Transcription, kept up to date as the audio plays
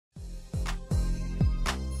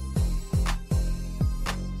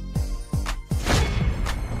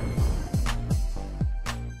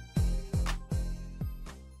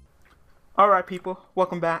Alright, people,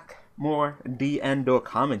 welcome back. More Duel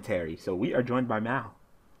commentary. So, we are joined by Maou.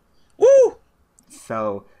 Woo!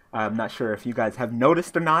 So, I'm not sure if you guys have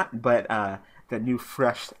noticed or not, but the new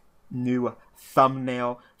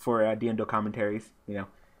thumbnail for Duel commentaries, like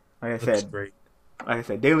I Looks said, great.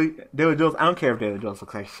 Daily Duels, I don't care if Daily Duels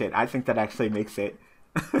looks like shit. I think that actually makes it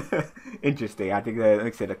interesting. I think that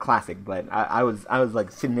makes it a classic, but I was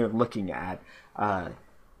like sitting there looking at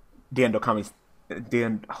Duel comments.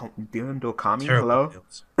 Diendo Kami, Terrible hello?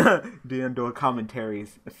 nails. Diendo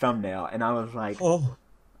commentaries thumbnail, and I was like, Oh,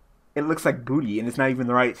 it looks like booty, and it's not even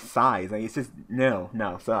the right size. Like, it's just no.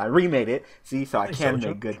 So I remade it. See, so I nice, can Soldier.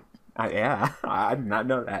 make good. Yeah, I did not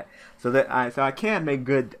know that. So I can make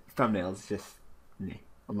good thumbnails. It's just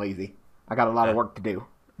I'm lazy. I got a lot of Yeah. work to do.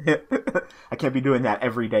 I can't be doing that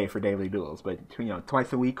every day for daily duels, but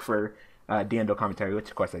twice a week for Diendo commentary, which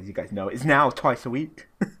of course, as you guys know, is now twice a week.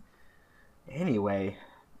 Anyway,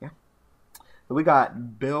 yeah. So we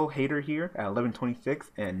got Bill Hader here at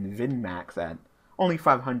 1126 and Vin Max at only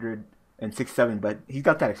 567, but he's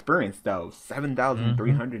got that experience though, Mm-hmm.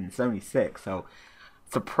 7,376. So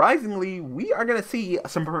surprisingly, we are gonna see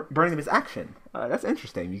some Burning Abyss action. That's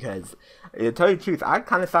interesting because, to tell you the truth, I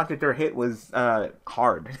kind of thought that their hit was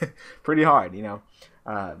hard, pretty hard.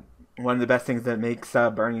 One of the best things that makes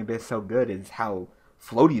Burning Abyss so good is how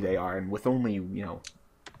floaty they are, and with only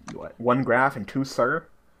one graph and two sir,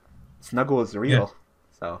 snuggle is Yeah. real.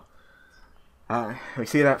 So we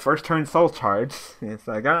see that first turn soul charge. It's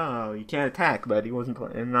like, oh, you can't attack, but he wasn't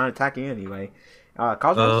not attacking anyway.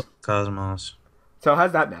 Cosmos. Cosmos. So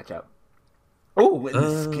how's that matchup? Oh, and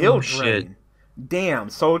the skill Oh shit. drain. Damn,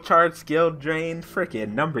 soul charge, skill drain,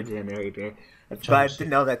 freaking number generator. It's Trying to glad to see.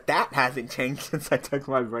 know that that hasn't changed since I took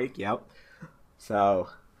my break. Yep. So,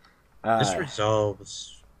 This uh,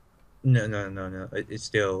 resolves. No. It's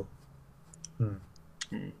still. Hmm.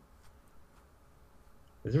 hmm,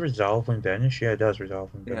 Does it resolve when banished? Yeah, it does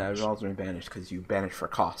resolve when yeah, it banished. rolls been banished because you banished for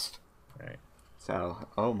cost. Alright. So,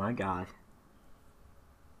 oh my god.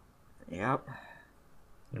 Yep.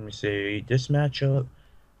 Let me see this matchup.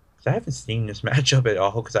 'Cause I haven't seen this matchup at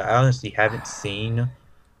all. Because I honestly haven't seen.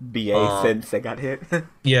 BA Um. since they got hit.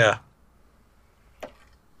 Yeah.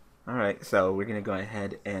 Alright, so we're gonna go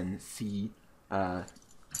ahead and see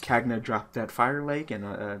Cagna drop that Fire Lake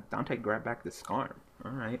and Dante grab back the Scarm.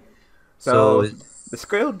 Alright. So So the it's.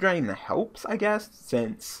 Scale Drain helps, I guess,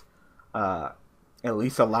 since uh, at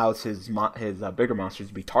least allows his bigger monsters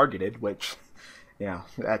to be targeted, which,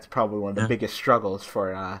 that's probably one of the Yeah. biggest struggles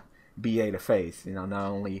for BA to face. Not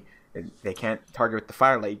only they can't target with the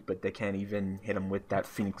Fire Lake, but they can't even hit him with that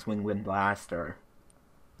Phoenix Wind Blast or,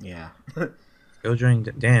 yeah. Skill drain.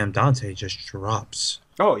 Damn, Dante just drops.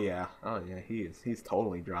 Oh yeah, he's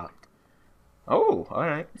totally dropped. Oh, all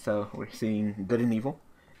right. So we're seeing good and evil.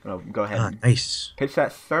 Go ahead Ah, and nice. pitch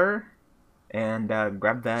that Sir and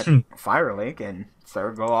grab that Fire Lake, and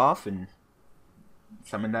Sir go off and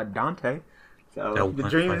summon that Dante. That So the one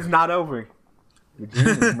dream is fire. not over. The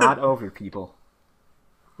dream is not over, people.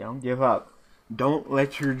 Don't give up. Don't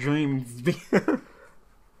let your dreams be.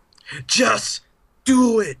 Just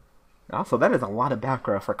do it. Also, that is a lot of back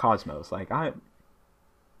row for Cosmos. Like I,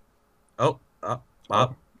 Oh, oh,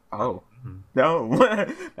 up. oh, Hmm. no,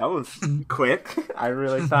 that was quick. I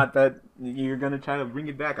really thought that you were gonna try to bring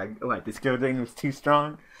it back. Like the skill thing was too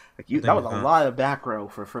strong. Like I that think was it's a not. lot of back row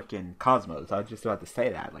for freaking Cosmos. I was just about to say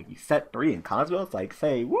that. Like you set three in Cosmos. Like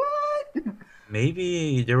say what?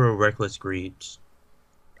 Maybe there were reckless greeds.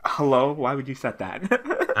 Hello, why would you set that?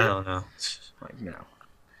 I don't know. Like no,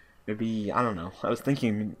 maybe I don't know. I was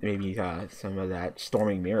thinking maybe some of that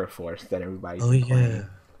storming mirror force that everybody's Oh been playing. yeah.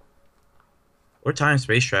 Or time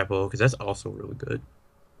space travel, because that's also really good.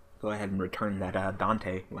 Go ahead and return that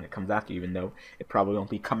Dante when it comes after you, even though it probably won't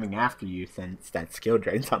be coming after you since that skill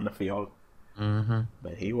drain's on the field. Mm-hmm.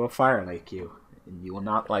 But he will fire like you, and you will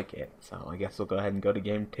not like it. So I guess we'll go ahead and go to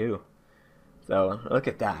game two. So look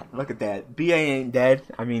at that. Look at that. BA ain't dead.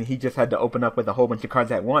 I mean, he just had to open up with a whole bunch of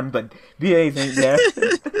cards at one, but BA's ain't dead.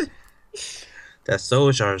 That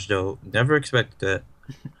soul charge though, never expected that.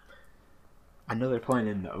 I know they're playing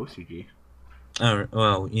in the OCG.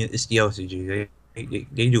 Well, it's the LCG.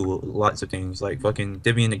 They do lots of things like fucking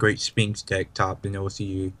Debian the Great Sphinx deck top in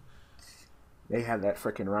OCU. They have that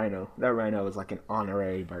freaking Rhino. That Rhino is like an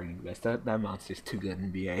honorary Burning Beast. That monster's too good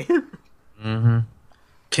in BA. Mm-hmm.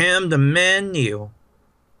 Cam the menu.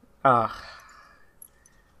 Ah,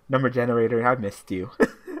 number generator, I missed you.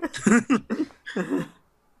 I'm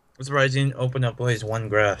surprised he didn't open up his one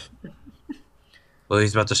graph. Well,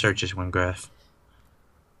 he's about to search his one graph.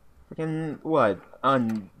 Freaking what?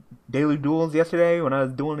 On Daily Duels yesterday when I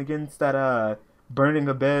was dueling against that Burning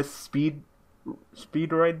Abyss speed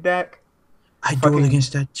Speedroid deck. I dueled Fucking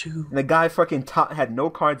against that too. the guy fucking top had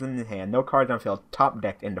no cards in his hand, no cards on field, top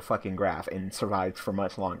decked in the fucking graph and survived for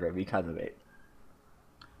much longer because of it.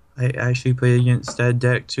 I actually played against that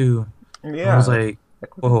deck too. I was Yeah, like,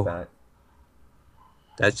 that wasn't whoa, bad.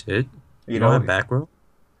 that's it? You You don't know, have back row?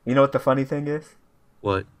 you know what the funny thing is?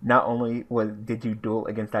 What? Not only did you duel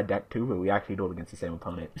against that deck too, but we actually dueled against the same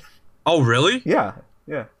opponent. Oh, really? Yeah,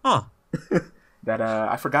 yeah. Huh. That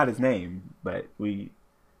I forgot his name, but we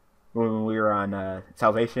when we were on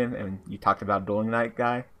Salvation and you talked about dueling that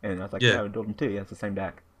guy, and I was like, Yeah. yeah, we dueled him too. Yeah, it's the same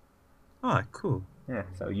deck. Ah, cool. Yeah,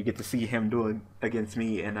 so you get to see him dueling against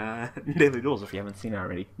me in Daily Duels if you haven't seen it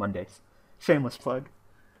already. Mondays. Shameless plug.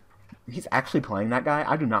 He's actually playing that guy.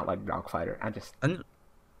 I do not like Dogfighter. I just And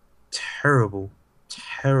terrible.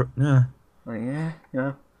 Nah. like,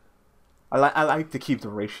 yeah. I like to keep the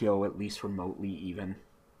ratio at least remotely even.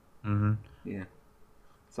 Mm-hmm. Yeah.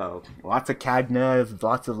 So lots of Cagnas,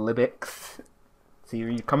 lots of Libics. See where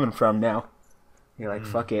you're coming from now. You're like,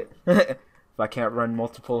 fuck it. If I can't run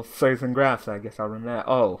multiple surges and graphs, I guess I'll run that.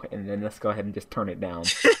 Oh, and then let's go ahead and just turn it down.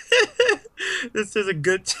 This is a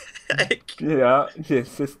good tech. Yeah,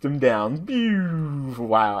 just system down.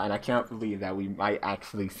 Wow, and I can't believe that we might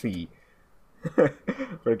actually see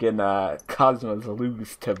freaking Kozmos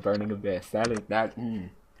lose to Burning Abyss. That is that.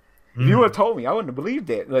 If you would have told me, I wouldn't have believed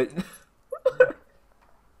it. But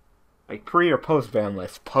like pre or post ban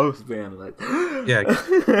list, post ban list.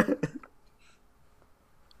 Yeah.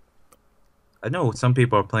 I know some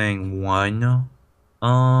people are playing one.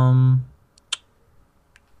 Trying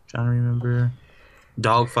to remember.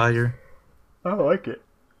 Dogfighter. I like it.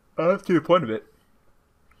 That's to the point of it.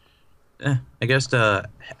 I guess to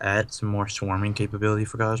add some more swarming capability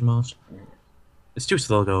for Cosmos. It's too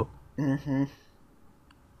slow though. Mm-hmm.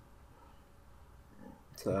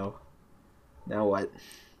 So, now what?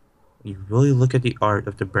 You really look at the art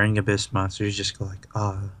of the Burning Abyss monster, you just go like,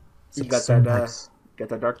 You got so that? nice. Got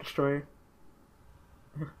that Dark Destroyer?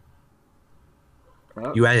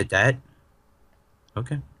 Oh, You added that?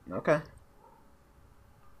 Okay. okay.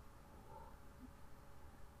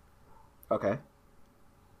 Okay.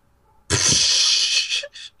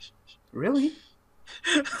 Really?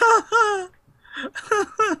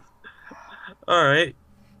 Alright.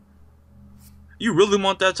 You really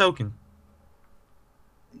want that token?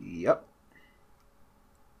 Yep.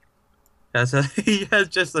 He has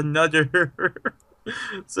just another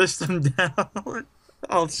system down.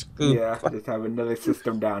 Oh, scoop. Yeah, just have another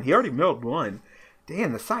system down. He already milled one.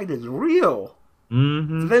 Damn, the site is real.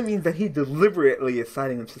 So that means that he deliberately is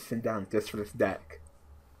sighting a system down just for this deck.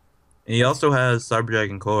 And he also has Cyber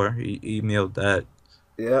Dragon Core. He emailed that.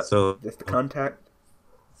 Yep. So Just the contact.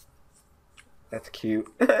 That's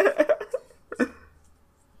cute.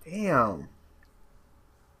 Damn.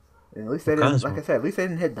 And at least they didn't, like I said, at least they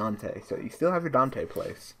didn't hit Dante. So you still have your Dante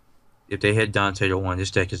place. if they hit Dante to 1,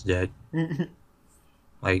 this deck is dead.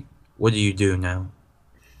 Like, what do you do now?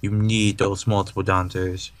 You need those multiple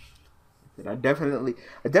Dantes. And I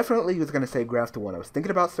definitely was gonna say Graph to 1. I was thinking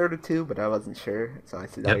about Sir to 2, but I wasn't sure, so I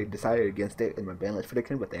decided against it in my ban list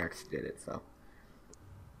prediction. But they actually did it. So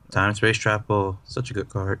Time Space Travel, such a good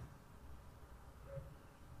card.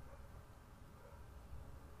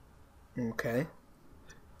 okay.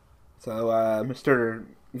 So Mr.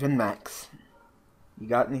 Vinmax, you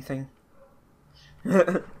got anything?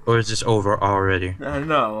 Or is this over already? I don't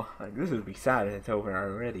know. Like, this would be sad if it's over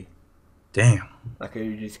already. Damn. Like, are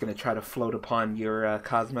you just gonna try to float upon your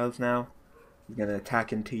Cosmos now? You're gonna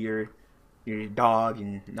attack into your dog,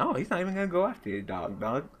 and no, he's not even gonna go after your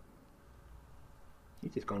dog.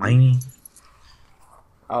 He's just gonna.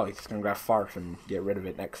 Oh, he's just gonna grab Farf and get rid of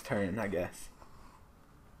it next turn, I guess.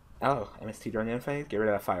 Oh, MST during the end phase? Get rid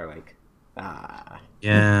of that Fire Lake. Ah.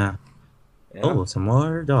 Yeah. Yeah. Oh, some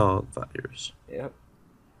more dog fighters. Yep.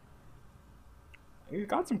 You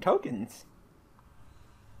got some tokens.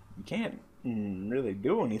 You can't really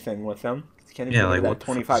do anything with them. You can't even get that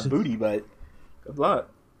 25 booty, but good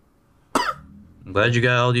luck. I'm glad you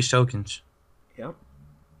got all these tokens. Yep. What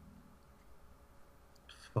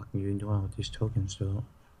the fuck are you doing with these tokens, though?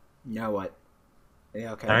 Now what?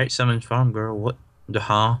 Yeah, okay. Alright, Summon Farm Girl. What the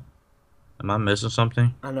hell? Am I missing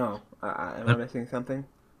something? I know. Am I missing something?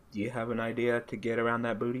 Do you have an idea to get around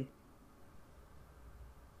that booty?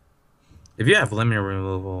 If you have limit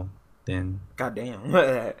removal, then... Goddamn.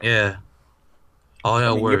 Yeah. All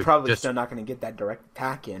that work. You're probably still not going to get that direct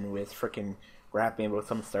attack in with freaking Grab being able to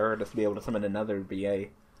summon Sir, just to be able to summon another BA.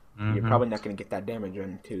 You're probably not going to get that damage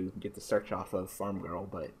in to get the search off of Farm Girl,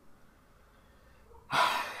 but...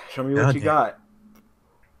 Show me what you got.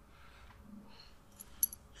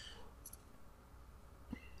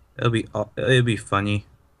 It'll be funny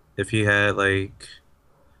if he had like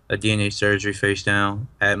a DNA surgery face down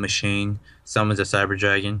at machine, summons a cyber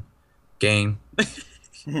dragon, game.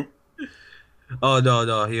 Oh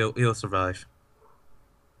no, he'll survive.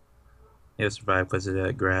 He'll survive because of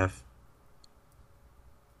that graph.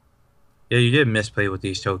 Yeah, you did misplay with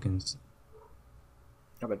these tokens.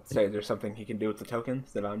 I would say there's something he can do with the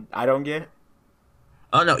tokens that I don't get.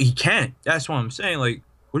 Oh no, he can't. That's what I'm saying. Like,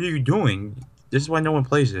 what are you doing? This is why no one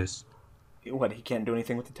plays this. What, he can't do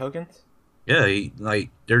anything with the tokens? Yeah, like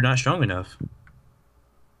they're not strong enough.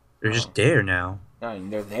 They're Oh, just there now. I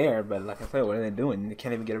mean, they're there, but like I said, what are they doing? They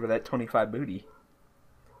can't even get over that 25 booty.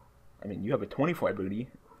 I mean, you have a 24 booty.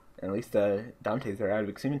 And at least Dante's are out of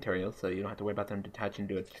X material, so you don't have to worry about them detaching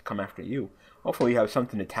to it to come after you. Hopefully you have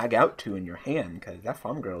something to tag out to in your hand, because that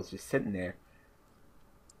farm girl's just sitting there.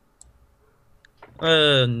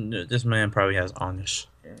 This man probably has honest.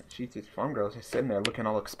 Yeah, she's just farm girl's just sitting there looking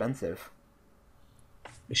all expensive.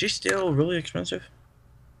 Is she still really expensive?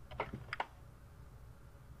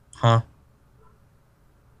 Huh?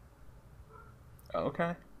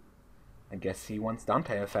 Okay. I guess he wants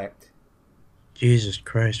Dante effect. Jesus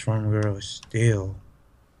Christ, Farm Girl is still.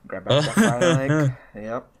 Grab back that fire leg.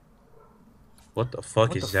 Yep. What the fuck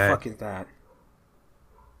What the is that? fuck is that?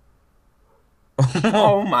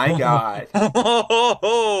 Oh my god.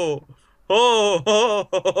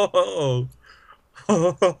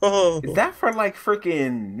 Is that for like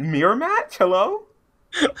freaking mirror match? Hello?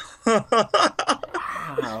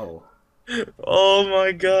 Wow. Oh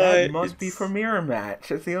my That god. must be for mirror match.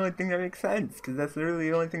 That's the only thing that makes sense, because that's literally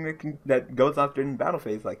the only thing that goes off during battle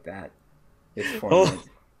phase like that. It's format. Oh.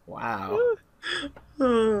 Wow.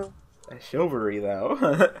 That's chivalry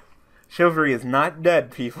though. Chivalry is not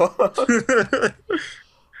dead, people.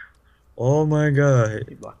 Oh my god.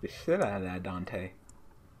 You blocked the shit out of that, Dante.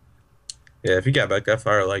 Yeah, if you got back that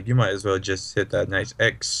far, like, you might as well just hit that nice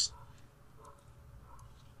X.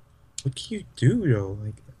 What can you do, though?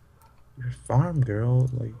 Like, you're a farm girl,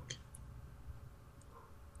 like...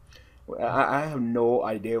 I have no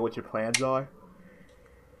idea what your plans are.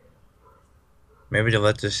 Maybe to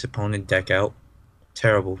let this opponent deck out.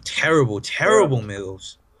 Terrible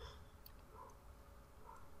mills.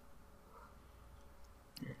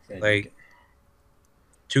 Like,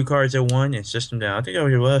 2 cards at 1 and system down. I think that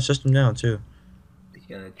was your last system down, too.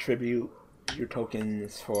 You're gonna tribute your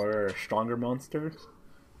tokens for stronger monsters.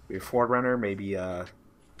 Your Forerunner, maybe Dark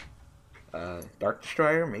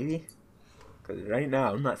Destroyer, maybe? Because right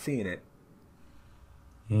now, I'm not seeing it.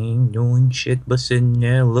 Ain't doing shit but sitting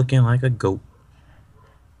there looking like a goat.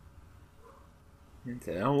 I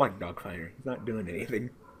don't like Dogfighter. He's not doing anything.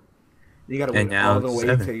 You gotta And wait now all the it's way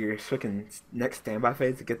 7. to your freaking next standby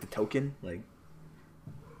phase to get the token. Like,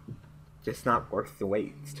 just not worth the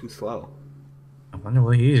wait. It's too slow. I wonder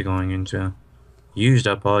what he's going into. Used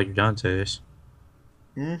up all your Dantes.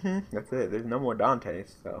 That's it. There's no more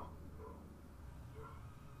Dantes, so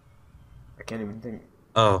I can't even think.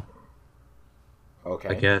 Oh, Okay.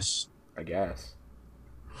 I guess. I guess.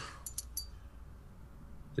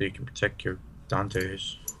 So you can protect your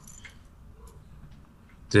Dantes.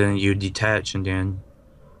 Then you detach and then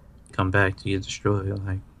come back to get destroyed.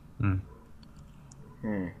 Like,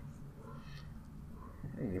 Your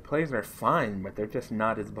plays are fine, but they're just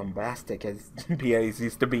not as bombastic as BAs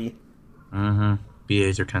used to be.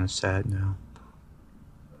 BAs are kind of sad now.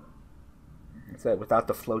 So without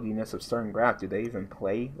the floatiness of certain graph, do they even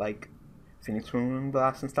play like Phoenix Moon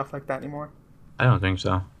Blast and stuff like that anymore? I don't think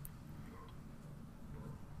so.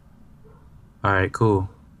 Alright, cool.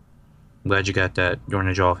 I'm glad you got that during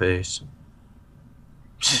the draw phase.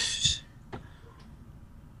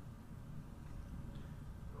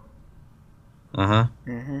 I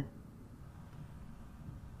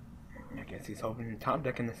guess he's hoping top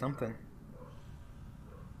deck into something.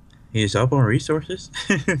 He's up on resources?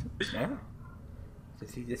 Yeah.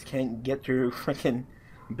 Because he just can't get through freaking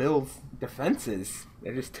Bill's defenses.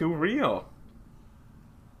 They're just too real.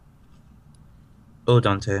 Oh,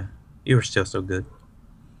 Dante. You were still so good.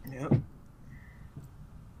 Yep.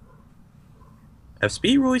 Have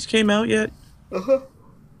Speedroids came out yet?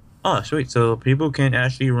 Oh, sweet. So people can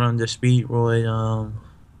actually run the Speedroid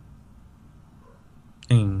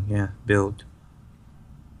thing, yeah, build.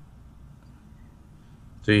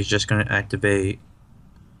 So he's just gonna activate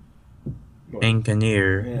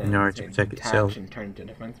Engineer in order to protect itself. And turn to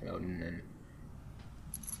defense mode, and then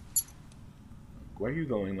where are you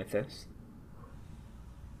going with this?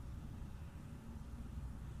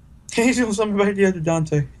 He's gonna summon back the other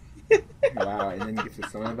Dante. Wow, and then you get to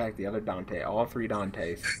summon back the other Dante. All 3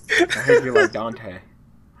 Dantes. I heard you like Dante.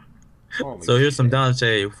 Holy So here's some shit.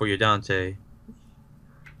 Dante for your Dante.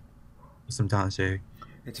 some Dante.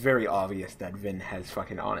 It's very obvious that Vin has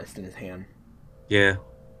fucking Honest in his hand. Yeah.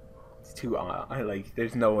 It's too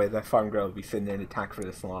there's no way that Farm Girl would be sitting there and attack for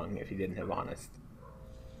this long if he didn't have Honest.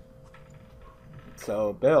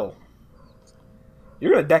 So, Bill,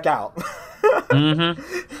 you're gonna deck out.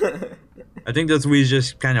 Mm-hmm. I think that's what he's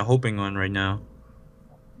just kind of hoping on right now.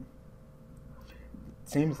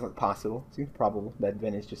 Seems possible. Seems probable that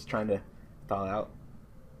Vin is just trying to stall out.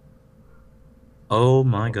 Oh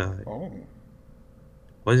my god. Oh.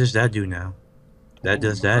 What does that do now? That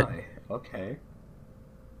does that. Okay.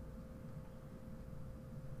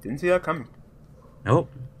 Didn't see that coming.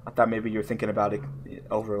 Nope. I thought maybe you were thinking about it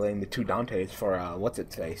overlaying the 2 Dantes for what's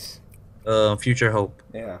its face. Future Hope.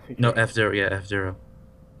 Yeah. No, F-Zero. Yeah, F-Zero.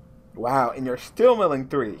 Wow, and you're still milling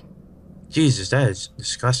 3. Jesus, that is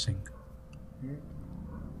disgusting.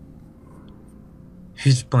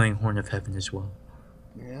 He's playing Horn of Heaven as well.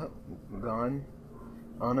 Yep, gone.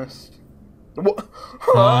 Honest. What?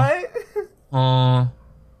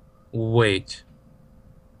 Wait.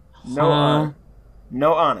 No,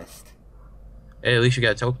 no Honest. Hey, at least you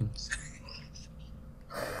got tokens.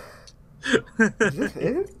 Is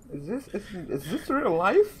this real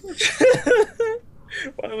life?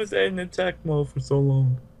 Why was that in attack mode for so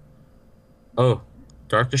long? Oh,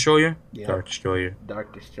 Dark Destroyer? Yeah. Dark Destroyer.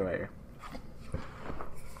 Dark Destroyer.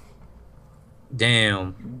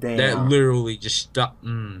 Damn. That literally just stopped.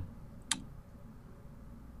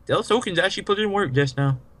 Those tokens actually put in work just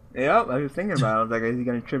now. Yep, I was thinking about it. I was like, is he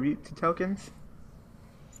going to tribute to tokens?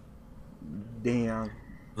 Damn.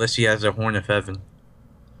 Unless he has a Horn of Heaven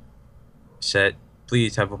set.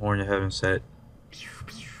 Please have a Horn of Heaven set.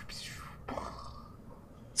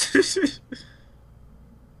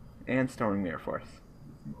 And Storming Mirror Force.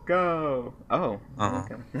 Go! Oh.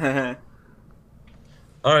 Okay.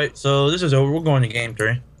 Alright, so this is over. We're going to game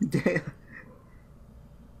 3. Damn.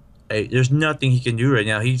 Hey, there's nothing he can do right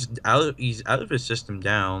now. He's out of his system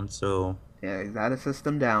down, so... Yeah, he's out of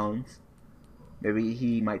system downs. Maybe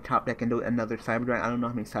he might top deck into another Cyber Dragon. I don't know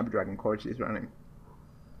how many Cyber Dragon cores he's running.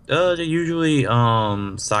 They're usually,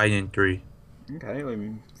 side in 3. Okay, I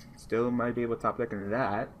mean, still might be able to top deck into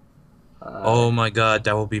that. Oh my god,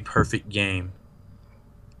 that will be perfect game.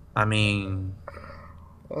 I mean...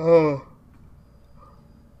 Oh.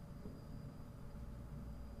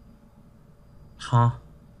 Huh?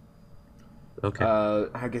 Okay.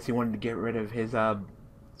 I guess he wanted to get rid of his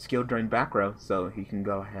skill drain back row, so he can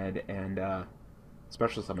go ahead and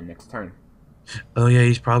special summon next turn. Oh yeah,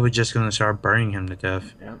 he's probably just gonna start burning him to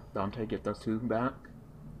death. Yep, Dante, get those 2 back.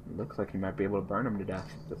 It looks like he might be able to burn him to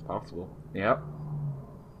death. That's possible. Yep.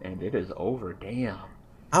 And it is over. Damn.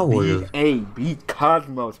 I would. beat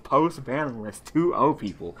Kozmos post ban list 2-0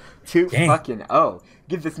 people. 2 fucking 0.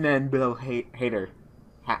 Give this man Bill Hater,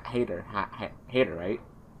 right?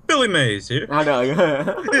 Billy Mays here. I know.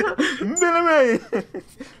 Billy Mays.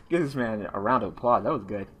 Give this man a round of applause. That was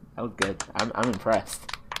good. I'm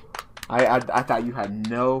impressed. I thought you had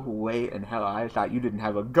no way in hell. I thought you didn't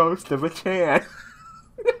have a ghost of a chance.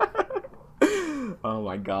 Oh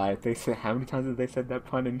my god! They said, how many times have they said that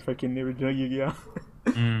pun in freaking the original Yu-Gi-Oh?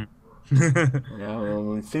 Yeah,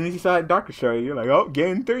 well, as soon as you saw it Dark Destroyer, you're like, oh,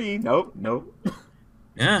 game 3. Nope.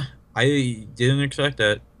 Yeah, I didn't expect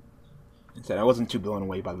that. I said I wasn't too blown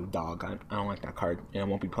away by the dog. I don't like that card, and I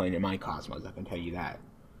won't be playing in my Cosmos. I can tell you that.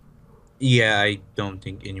 Yeah, I don't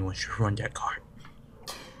think anyone should run that card.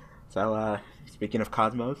 So, speaking of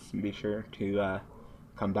Cosmos, be sure to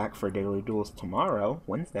come back for Daily Duels tomorrow,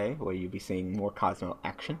 Wednesday, where you'll be seeing more Cosmo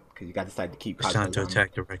action, because you got to decide to keep Cosmos. It's time to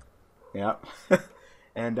attack directly. Yep.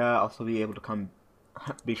 And also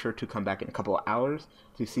be sure to come back in a couple of hours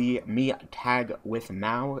to see me tag with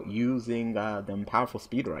Maou using them powerful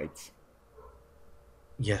speed rights.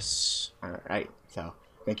 Yes. Alright, so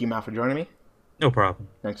thank you, Maou, for joining me. No problem.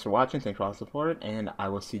 Thanks for watching, thanks for all the support, and I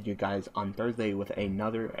will see you guys on Thursday with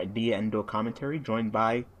another Dia and Duel commentary joined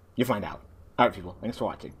by... You'll find out. Alright, people, thanks for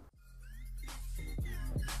watching.